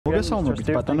მოგესალმებით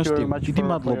ბატონო სტივ, დიდი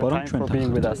მადლობა რომ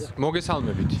ჩვენთან ხართ.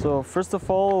 მოგესალმებით.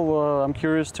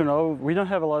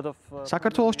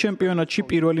 საქართველოს ჩემპიონატში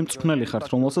პირველი მწვრთნელი ხართ,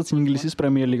 რომელსაც ინგლისის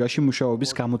პრემიერლიგაში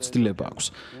მუშაობის გამოცდილება აქვს.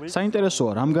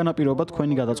 საინტერესოა, რამ განაპირობა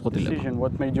თქვენი გადაწყვეტილება?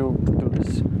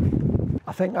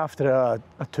 I think after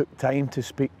I took time to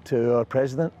speak to our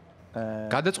president.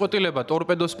 გადაწყვეტილება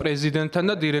ტორპედოს პრეზიდენტთან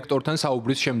და დირექტორთან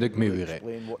საუბრის შემდეგ მივიღე.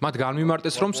 მათ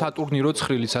განმიმარტეს, რომ სატურნირო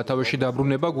ცხრილი სათავეში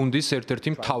დაბრუნება გუნდის ერთ-ერთი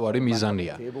მთავარი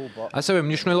მიზანია. ასევე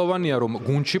მნიშვნელოვანია, რომ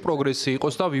გუნდში პროგრესი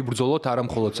იყოს და ვიბრძოლოთ არა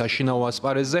მხოლოდ საშინაო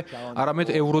ასპარეზზე, არამედ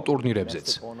ევროტურნირებზეც.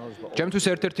 ჩემთვის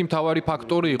ერთ-ერთი მთავარი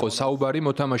ფაქტორი იყო საუბარი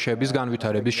მოთამაშეების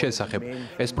განვითარების შესახებ.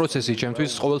 ეს პროცესი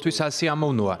ჩემთვის ყოველთვის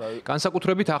სასიამოვნოა,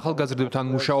 განსაკუთრებით ახალგაზრდებთან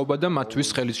მუშაობა და მათთვის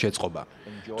ხელის შეწყობა.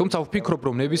 თუმცა ვფიქრობ,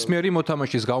 რომ ნებისმიერი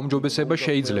მოთამაშის გაუმჯობესება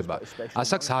შეიძლება.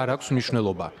 ასაკს არ აქვს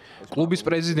მნიშვნელობა. კლუბის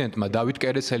პრეზიდენტმა დავით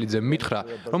კერესელიძემ მითხრა,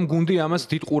 რომ გუნდი ამას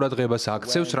დიდ ყურადღებას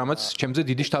აქცევს, რამაც ჩემზე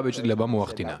დიდი შთაბეჭდილება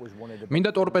მოახდინა.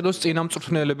 მინდა ტორპედოს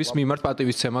წინამწვრთნელების მიმართ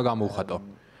პატივისცემა გამოვხატო.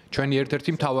 ჩვენი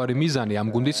ერთ-ერთი მთავარი მიზანი ამ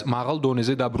გუნდის მაღალ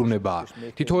დონეზე დაბრუნებაა.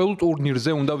 თითოეულ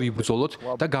ტურნირზე უნდა ვიბრძოლოთ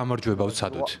და გამარჯვება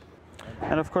ვცადოთ.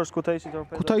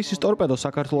 ქუთაისის ტორპედო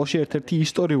საქართველოში ერთ-ერთი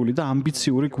ისტორიული და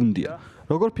ამბიციური გუნდია.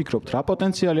 როგორ ფიქრობთ, რა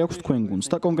პოტენციალი აქვს თქვენ გუნდს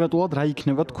და კონკრეტულად რა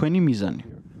იქნება თქვენი მიზანი?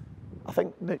 I think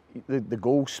the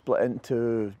goal split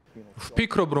into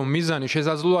ვფიქრობ, რომ მიზანი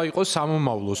შესაძლოა იყოს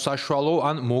სამომავლო, საშუალო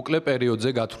ან მოკლე პერიოდზე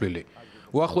გათვლილი.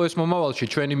 უახლოეს მომავალში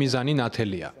ჩვენი მიზანი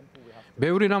ნათელია.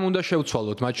 ბევრი რამ უნდა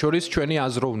შევცვალოთ, მათ შორის ჩვენი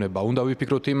აზროვნება. უნდა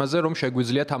ვიფიქროთ იმაზე, რომ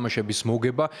შეგვიძლია თამაშების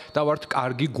მოგება და ვართ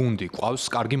კარგი გუნდი, ყავს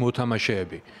კარგი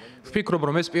მოთამაშეები. ვფიქრობ,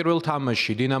 რომ ეს პირველ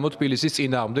თამაშში დინამო თბილისის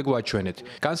წინააღმდეგ ვაჩვენეთ.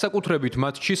 განსაკუთრებით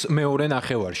მატჩის მეორე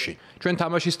ნახევარში. ჩვენ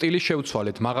თამაშის სტილი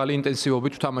შევცვალეთ, მაღალი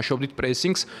ინტენსივობით ვთამაშობდით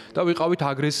პრესინგს და ვიყავით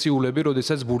აგრესიულები,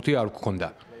 როდესაც ბურთი არ გვქონდა.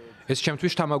 ეს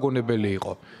ჩემთვის თამაგონებელი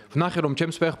იყო. ვნახე, რომ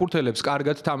ჩემს ფეხბურთელებს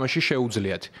კარგად თამაში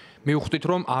შეუძლიათ. მივხვდით,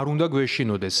 რომ არ უნდა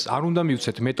გვეშინოდეს, არ უნდა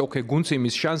მივცეთ მეტოქე გუნდს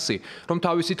იმის შანსი, რომ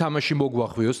თავისი თამაში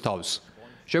მოგვახვიოს თავს.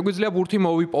 შეგვიძლია ბურთი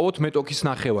მოვიპოვოთ მეტოქის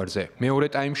ნახევარზე. მეორე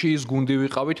ტაიმში ის გუნდი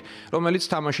ვიყავით, რომელიც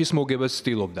თამაშის მოგებას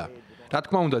ცდილობდა. რა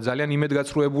თქმა უნდა, ძალიან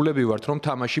იმედგაცრუებულები ვართ, რომ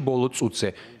თამაში ბოლო წუთზე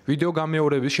ვიდეო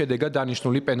გამეორების შედეგად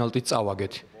დანიშნული პენალტით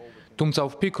წავაგეთ. თუმცა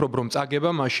ვფიქრობ, რომ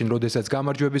წაგება მაშინ, როდესაც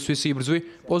გამარჯვებისთვის იბრძვი,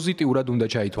 პოზიტიურად უნდა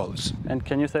ჩაითვალოს.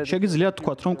 შეგიძლიათ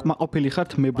თქვათ, რომ კმაყოფილი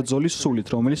ხართ მებრძოლის სულით,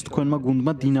 რომელიც თქვენმა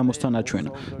გუნდმა დინამოსთან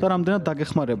აჩვენა და რამდენად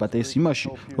დაგეხმარებათ ეს იმაში,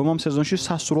 რომ ამ სეზონში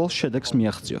სასურველ შედეგს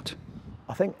მიაღწიოთ.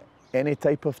 I think any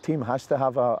type of team has to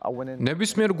have a winning.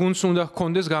 ნებისმიერ გუნდს უნდა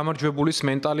ჰქონდეს გამარჯვებულის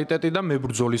მენტალიტეტი და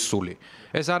მებრძოლის სული.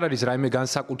 ეს არ არის რაიმე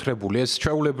განსაკუთრებული, ეს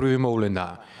ჩვეულებრივი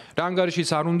მოვლენაა. რა ანგარიშიც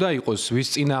არ უნდა იყოს, ვის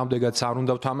წინააღმდეგაც არ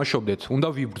უნდა ვთამაშობდეთ, უნდა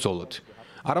ვიბრძოლოთ.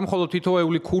 არა მხოლოდ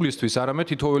თითოეული ქულისთვის, არამედ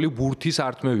თითოეული ბურთის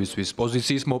ართმევისთვის,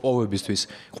 პოზიციის მოპოვებისთვის,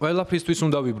 ყველაფრისთვის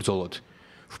უნდა ვიბრძოლოთ.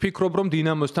 ვფიქრობ, რომ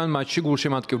დინამოსთან მატჩში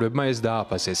გულშემატკივრებმა ეს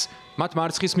დააფასეს. მათ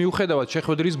მარცხის მიუხედავად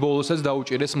შეხვედრის ბოლოსაც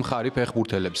დაუჭირეს მხარი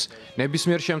ფეხბურთელებს.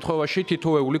 ნებისმიერ შემთხვევაში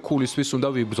თითოეული ქულისთვის უნდა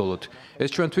ვიბრძოლოთ. ეს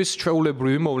ჩვენთვის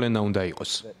ჩვეულებრივი მოვლენა უნდა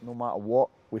იყოს. No matter what,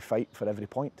 we fight for every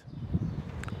point.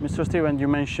 Mr. Steve, and you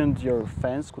mentioned your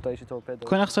fans, Kutaisi Torpedo.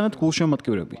 თქვენ ახსენეთ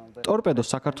გულშემატკივრები. ტორპედოს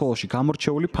საქართველოში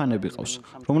გამორჩეული ფანები ყავს,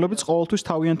 რომლებიც ყოველთვის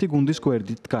თავიანთი გუნდის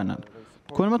გვერდით დგანან.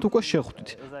 თქვენ მათ უკვე შეხვდით.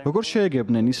 როგორ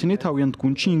შეეგებნენ ისინი თავიანთ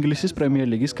გუნდში ინგლისის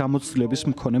პრემიერლიგის გამოცდილების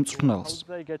მქონე მწვრთნელს?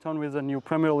 They get on with the new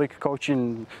Premier League coach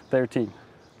in their team.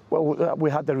 Well, we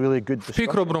had a really good discussion.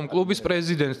 ვფიქრობ, რომ კლუბის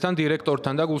პრეზიდენტთან,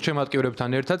 დირექტორთან და გულშემატკივრებთან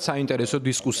ერთად საინტერესო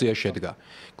დისკუსია შედგა.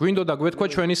 გვინდოდა გვეთქვა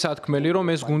ჩვენი სათქმელი, რომ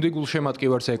ეს გუნდი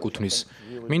გულშემატკივარს ეკუთვნის.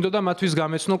 მინდოდა მათთვის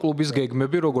გამეცნო კლუბის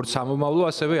გეგმები, როგორც სამომავლო,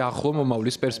 ასევე ახლო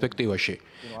მომავლის პერსპექტივაში.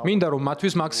 მინდა, რომ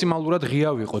მათთვის მაქსიმალურად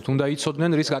ღია ვიყოთ, უნდა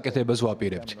იცოდნენ, რის გაკეთებას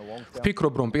ვაპირებთ.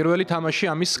 ვფიქრობ, რომ პირველი თამაში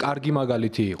ამის კარგი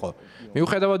მაგალითი იყო.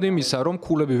 მიუხედავად იმისა, რომ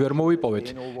ქულები ვერ მოვიპოვეთ,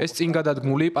 ეს წინ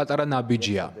გადადგმული პატარა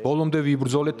ნაბიჯია. ბოლომდე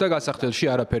ვიბრძოლეთ და გასახდელში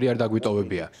არაფერი არ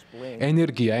დაგვიტოვებია.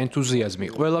 ენერგია, ენთუზიაზმი,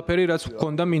 ყველაფერი, რაც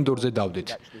გვქონდა, მინდორზე დავდით.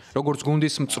 როგორც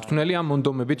გუნდის მწვრთნელი ამ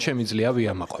მონდომებით შემიძლია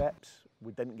ვიამაყო.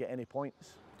 We didn't get any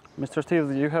points. Mr.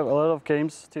 Steve, you have a lot of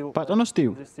games still. ბატონო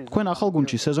სტივ, თქვენ ახალ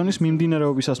გუნდში სეზონის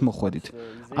მიმდინარეობისას მოხვედით.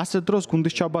 ასეთ დროს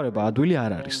გუნდის ჩაბარება ადვილი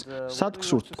არ არის. სად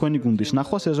გსურთ თქვენი გუნდის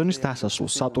ნახვა სეზონის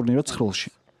დასასრულს სატურნირო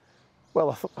ცხრილში?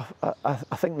 Well,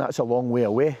 I think that's a long way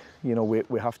away. You know,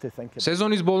 we have to think about.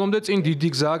 სეზონის ბოლომდე წინ დიდი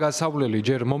გზაა გასავლელი,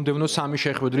 ჯერ მომდევნო 3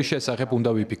 შეხვედრის შესახებ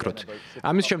უნდა ვიფიქროთ.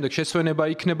 ამის შემდეგ შესვენება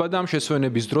იქნება და ამ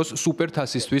შესვენების დროს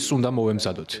სუპერთასისთვის უნდა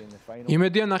მოვემზადოთ.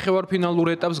 იმედია ნახევარფინალურ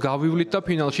ეტაპს გავივლით და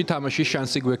ფინალში თამაშის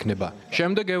შანსი გვექნება.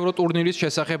 შემდეგ ევროტურნირის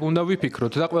შესახებ უნდა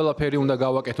ვიფიქროთ და ყველაფერი უნდა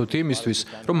გავაკეთოთ იმისთვის,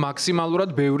 რომ მაქსიმალურად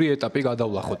ბევრი ეტაპი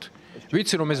გადავლახოთ.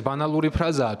 ვიცი რომ ეს ბანალური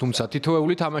ფრაზაა, თუმცა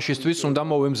თითოეული თამაშისთვის უნდა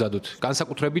მოვემზადოთ,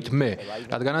 განსაკუთრებით მე,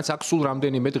 რადგანაც აქ სულ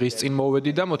რამდენიმე დღის წინ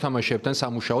მოვედი და მოთამაშეებთან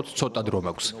სამუშაოდ ცოტა დრო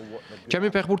მაქვს. ჩემი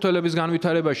ფეხბურთელების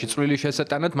განვითარებაში წვლილი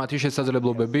შესატანად მათი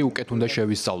შესაძლებლობები უკეთ უნდა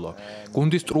შევისწავლო.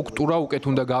 გუნდის სტრუქტურა უკეთ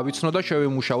უნდა გავიცნო და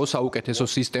შევემუშაო საუკეთესო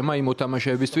სისტემა იმ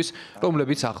მოთამაშეებისთვის,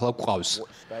 რომლებიც ახლა გვყავს.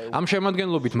 ამ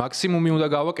შემადგენლობით მაქსიმუმი უნდა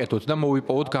გავაკეთოთ და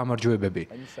მოვიპოვოთ გამარჯვებები.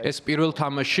 ეს პირველ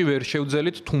თამაშში ვერ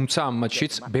შევძელით, თუმცა ამ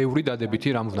მატჩშიც ბევრი დადებითი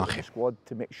რამ ვნახე.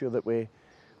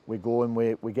 We go and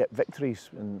we get victories,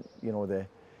 and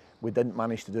we didn't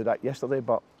manage to do that yesterday,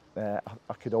 but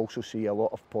I could also see a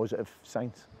lot of positive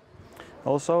signs.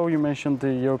 Also, you mentioned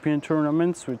the European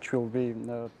tournaments, which will be.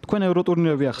 თქვენ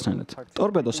ევროტურნირები ახსენეთ.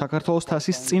 ტორპედო საქართველოს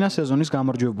თასის წინა სეზონის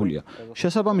გამარჯვებულია.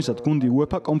 შესაბამისად, გუნდი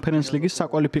UEFA კონფერენს ლიგის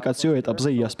საკვალიფიკაციო ეტაპზე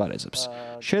იასპარეზებს.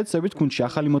 შეეცდებით გუნდში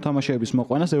ახალი მოთამაშეების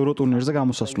მოყვანას ევროტურნირზე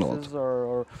გამოსასვლელად.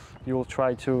 You will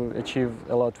try to achieve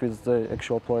a lot with the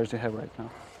actual players you have right now.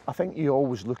 I think you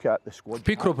always look at the squad.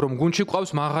 ვფიქრობ, რომ გუნდში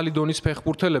ყავს მაღალი დონის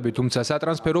ფეხბურთელები, თუმცა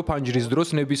სატრანსფერო ფანჯრის დროს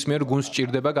ნებისმიერ გუნდს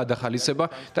სჭირდება გადახალისება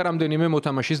და რამდენიმე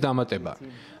მოთამაშის დამატება.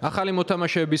 ახალი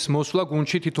მოთამაშეების მოსვლა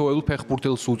გუნდში თითოეულ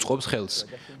ფეხბურთელს უწყობს ხელს.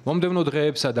 მომდევნო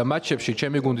დღეებსა და მატჩებში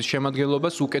ჩემი გუნდის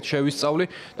შემადგენლობას უკეთ შევისწავლი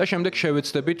და შემდეგ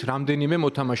შევეცდებით რამდენიმე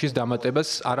მოთამაშის დამატებას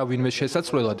არა ვინმეს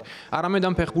შესაძლებლად, არამედ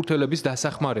ამ ფეხბურთელების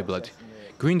დასახმარებლად.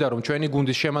 გვინდა რომ ჩვენი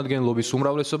გუნდის შემადგენლობის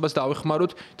უმრავლესობას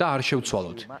დავეხმაროთ და არ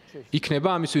შევცვალოთ. იქნება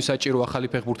ამისთვის საჭირო ახალი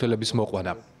ფეხბურთელების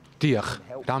მოყვანა. დიახ,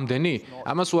 რამდენი?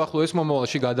 ამას უახლოეს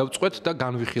მომავალში გადავწყვეტ და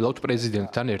განვიხილავთ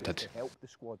პრეზიდენტთან ერთად.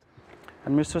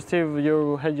 And Mr. Steve,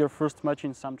 you had your first match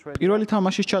in Samtredi. პირველი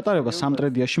თამაშის ჩატარება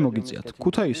სამტრედიაში მოგიწიათ.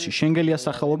 ქუთაისში შენგელიას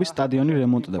სახელობის სტადიონი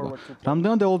რემონტდება.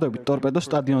 რამდენად ელოდებით ტორპედოს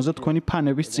სტადიონზე თქვენი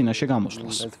ფანების წინაშე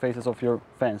გამოსვლას? The faces of your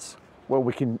fans. Well,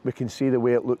 we can see the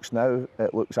way it looks now.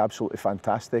 It looks absolutely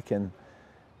fantastic, and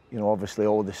obviously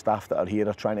all the staff that are here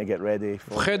are trying to get ready.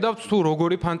 ვხედავთ თუ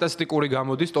როგორი ფანტასტიკური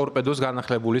გამოდის ტორპედოს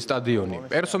განახლებული სტადიონი.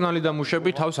 პერსონალი და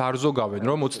მუშები თავს არ ზოგავენ,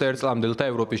 რომ 21 წლამდელთა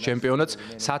ევროპის ჩემპიონატს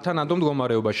სათანადო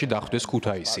მდგომარეობაში დახვდეს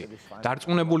ქუთაისი.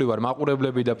 დარწმუნებული ვარ,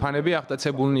 მაყურებლები და ფანები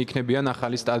აღტაცებულნი იქნებიან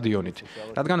ახალი სტადიონით,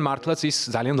 რადგან მართლაც ის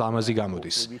ძალიან ლამაზი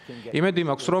გამოდის. იმედი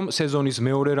მაქვს, რომ სეზონის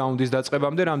მეორე რაუნდის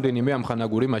დაწყებამდე რამდენიმე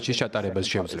ამხანაგური მატჩის ჩატარებას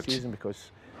შევძლებთ.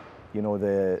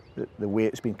 The way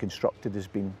it's been constructed has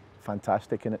been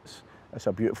fantastic, and it's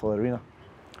a beautiful arena.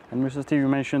 And Mr. Steve, you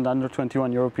mentioned under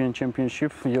 21 European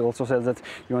Championship. You also said that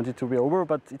you want it to be over,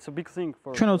 but it's a big thing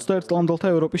for. ჩვენ 21 წლამდელთა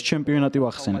ევროპის ჩემპიონატი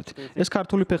ვახსენეთ. ეს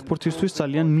ქართული ფეხბურთისთვის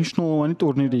ძალიან მნიშვნელოვანი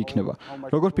ტურნირი იქნება.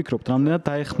 როგორ ფიქრობთ, რამდენად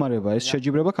დაეხმარება ეს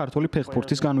შეჯიბრება ქართული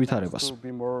ფეხბურთის განვითარებას?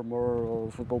 More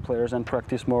football players and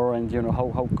practice more, and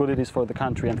how good it is for the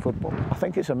country and football. I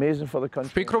think it's amazing for the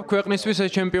country. ვფიქრობ, ქვეყნისთვის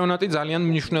ეს ჩემპიონატი ძალიან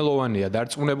მნიშვნელოვანია.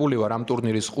 დარწმუნებული ვარ, ამ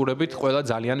ტურნირის ყურებით ყველა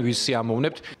ძალიან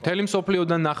ვისიამოვნებთ. მთელი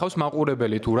მსოფლიოდან ნახავს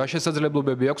მაყურებელი თუ რა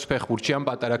შესაძლებლობები აქვს ფეხბურთში ამ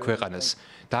პატარა ქვეყანას.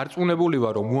 დარწმუნებული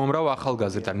ვარ, რომ უამრავ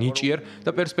ახალგაზრდა, ნიჭიერ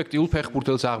და პერსპექტიულ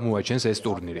ფეხბურთელს აღმოაჩენს ეს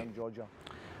ტურნირი.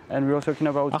 And we also talking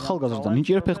about ახალგაზრდა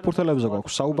ნიჭიერ ფეხბურთელებზე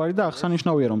გვაქვს საუბარი და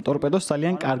აღსანიშნავია, რომ ტორპედოს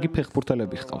ძალიან კარგი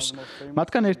ფეხბურთელები ჰყავს.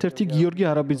 მათგან ერთ-ერთი გიორგი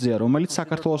არაბიძეა, რომელიც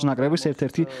საქართველოს ნაკრების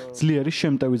ერთ-ერთი ძლიერი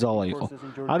შემტევი ძალა იყო.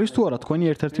 არის თუ არა თქვენი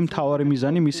ერთ-ერთი მთავარი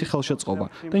მიზანი მისი ხელშეწყობა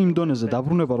და იმ დონეზე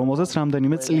დაბრუნება, რომელზეც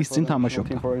რამდენიმე წლის წინ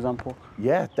თამაშობდა.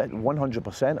 Yeah,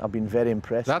 100%. I've been very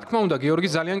impressed. რა თქმა უნდა,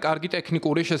 გიორგის ძალიან კარგი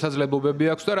ტექნიკური შესაძლებლობები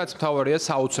აქვს და რაც მთავარია,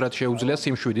 საოცრად შეუძლია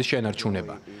სიმშვიდის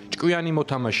შენარჩუნება. ჭკვიანი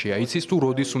მოთამაშეა, იცის თუ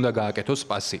როდის უნდა გააკეთოს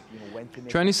პასი.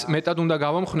 ჩვენის მეტად უნდა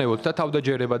გავამხნევოთ და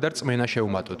თავდაჯერება და რწმენა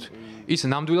შევმატოთ. ის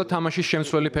ნამდვილად თამაშის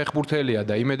შემცვლელი ფეხბურთელია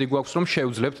და იმედი გვაქვს, რომ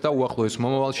შევძლებთ და უახლოეს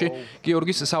მომავალში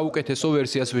გიორგის საუკეთესო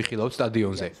ვერსიას ვიხილავთ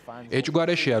სტადიონზე.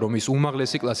 ეჭვგარეშეა, რომ ის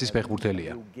უმაღლესი კლასის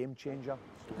ფეხბურთელია.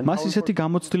 მას ისეთი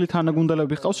გამოცდილი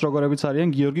თანაგუნდელები ჰყავს, როგორებიც არიან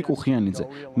გიორგი კუხიანიძე,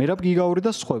 მერაბ გიგაური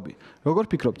და სხვები. როგორ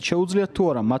ფიქრობთ, შეუძლიათ თუ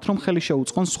არა მათ რომ ხელი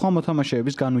შეუწყონ სხვა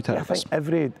მოთამაშეების განვითარებას?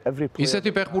 ისეთი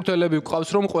ფეხბურთელები გვყავს,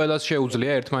 რომ ყველას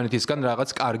შეუძლია ერთმანეთისგან რაღაც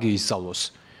კარგი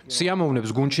ისწავლოს.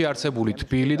 სიამოვნებს გუნდში არსებული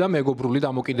თბილი და მეგობრული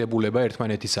დამოკიდებულება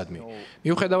ერთმანეთისადმი.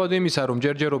 მიუხედავად იმისა, რომ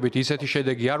ჯერჯერობით ისეთი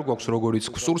შედეგი არ გვაქვს, როგორიც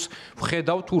გვსურს,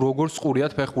 ვხედავ თუ როგორ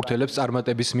წყურიათ ფეხბურთელებს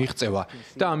წარმატების მიღწევა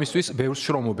და ამისთვის ბევრს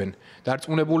შრომობენ.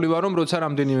 დარწმუნებული ვარ, რომ როცა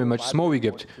რამდენიმე მატჩს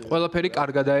მოვიგებთ, ყველაფერი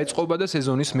კარგად დაეწყობა და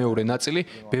სეზონის მეორე ნაწილი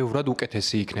ბევრად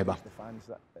უკეთესი იქნება.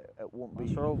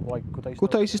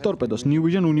 ქუთაისის ტორპედოს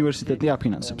ნიუ-ვიჟენ უნივერსიტეტი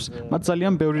აფინანსებს. მათ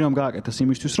ძალიან ბევრი რამ გააკეთეს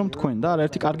იმისთვის, რომ თქვენ და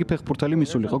არაერთი კარგი ფეხბურთელი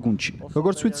მისულიყო გუნდში.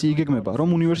 როგორც ვიცი, იგეგმება, რომ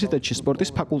უნივერსიტეტში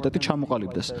სპორტის ფაკულტეტი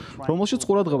ჩამოყალიბდეს, რომელშიც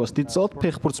ყურადღებას დიდწილად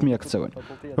ფეხბურთს მიაქცევენ.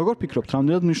 როგორ ფიქრობთ,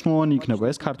 რამდენად მნიშვნელოვანი იქნება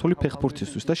ეს ქართული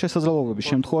ფეხბურთისთვის და შესაძლებლობების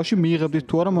შემთხვევაში მიიღებდით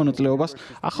თუ არა მონაწილეობას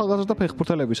ახალგაზრდა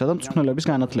ფეხბურთელებისა და მწვრთნელების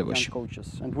განათლებაში?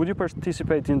 And would you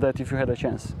participate in that if you had a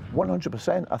chance?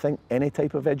 100%. I think any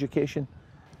type of education.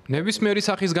 ნებისმიერი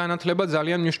სახის განათლება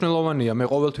ძალიან მნიშვნელოვანია. მე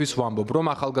ყოველთვის ვამბობ, რომ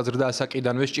ახალგაზრდა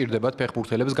ასაკიდანვე სჭირდებათ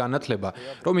ფეხბურთელებს განათლება,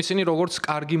 რომ ისინი როგორც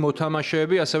კარგი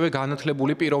მოთამაშეები, ასევე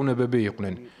განათლებული პიროვნებები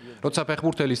იყვნენ. როცა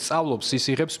ფეხბურთელი სწავლობს, ის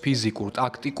იღებს ფიზიკურ,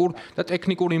 ტაქტიკურ და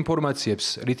ტექნიკურ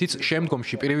ინფორმაციებს, რითიც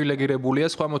შემდგომში პრივილეგირებულია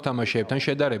სხვა მოთამაშეებთან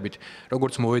შედარებით,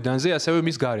 როგორც მოედანზე, ასევე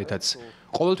მის გარეთაც.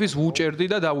 ყოველთვის ვუჭერდი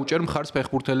და დავუჭერ მხარს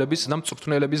ფეხბურთელების და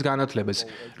მწვრთნელების განათლებას.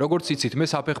 როგორც იცით, მე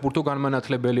საფეხბურთო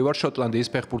განმანათლებელი ვარ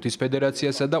შოტლანდიის ფეხბურთის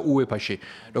ფედერაციასა და UEFA-ში,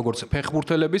 როგორც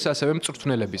ფეხბურთელების, ასევე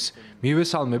მწვრთნელების.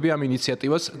 მივესალმები ამ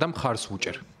ინიციატივას და მხარს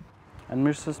ვუჭერ. And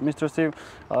Mr. Steve,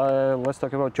 let's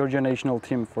talk about Georgia national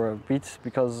team for a bit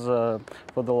because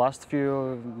for the last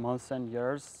few months and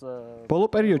years ბოლო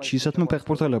პერიოდში ისეთმა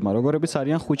ფეხბურთელებმა, როგორებიც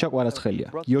არიან ხუჭა კვარაცხელია,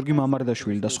 გიორგი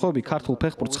მამარდაშვილი და სხვები ქართულ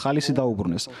ფეხბურთს ხალისი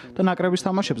დაუბრუნეს და ნაკრების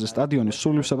თამაშებზე სტადიონის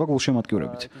სულ ივსება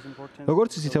გულშემატკივრებით.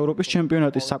 როგორც იცით, ევროპის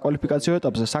ჩემპიონატის საკვალიფიკაციო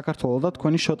ეტაპზე საქართველო და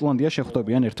თქვენი შოტლანდია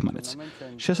შეხვდებიან ერთმანეთს.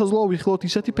 შესაძლოა ვიხილოთ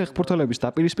ისეთი ფეხბურთელების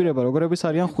დაპირისპირება, როგორებიც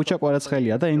არიან ხუჭა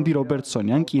კვარაცხელია და ენდი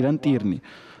რობერტსონი ან კირან ტირნი.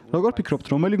 როგორ ფიქრობთ,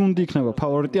 რომელი გუნდი იქნება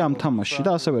ფავორიტი ამ თამაშში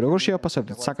და ასევე როგორ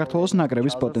შეაფასებთ საქართველოს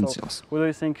ნაკრების პოტენციალს? Who do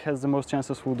you think has the most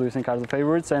chances? Who do you think are the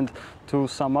favorites? And to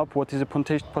sum up, what is the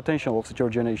potential of the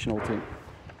Georgia national team?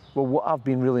 Well, what I've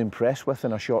been really impressed with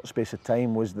in a short space of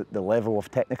time was the level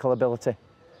of technical ability.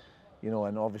 You know,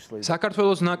 and obviously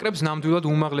საქართველოს ნაკრებს ნამდვილად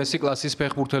უმაღლესი კლასის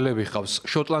ფეხბურთელები ხავს.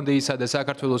 შოტლანდიისა და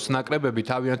საქართველოს ნაკრებები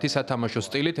თავიანთი სათამაშო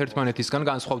სტილით ერთმანეთისგან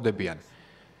განსხვავდებიან.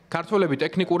 ქართველები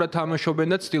ტექნიკურად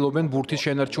თამაშობენ და ცდილობენ ბურთის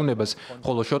შენარჩუნებას,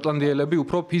 ხოლო შოტლანდიელები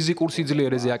უფრო ფიზიკურ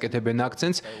სიძლიერეზე აკეთებენ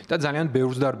აქცენტს და ძალიან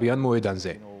ბევრს დარბიან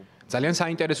მოედანზე. ძალიან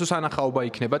საინტერესო სანახაობა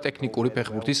იქნება ტექნიკური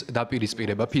ფეხბურთის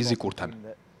დაპირისპირება ფიზიკურთან.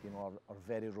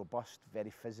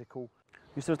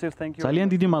 Mr. Steve, thank you. ძალიან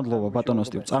დიდი მადლობა ბატონო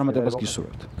სტივ, წარმატებას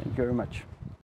გისურვებთ. Thank you very much.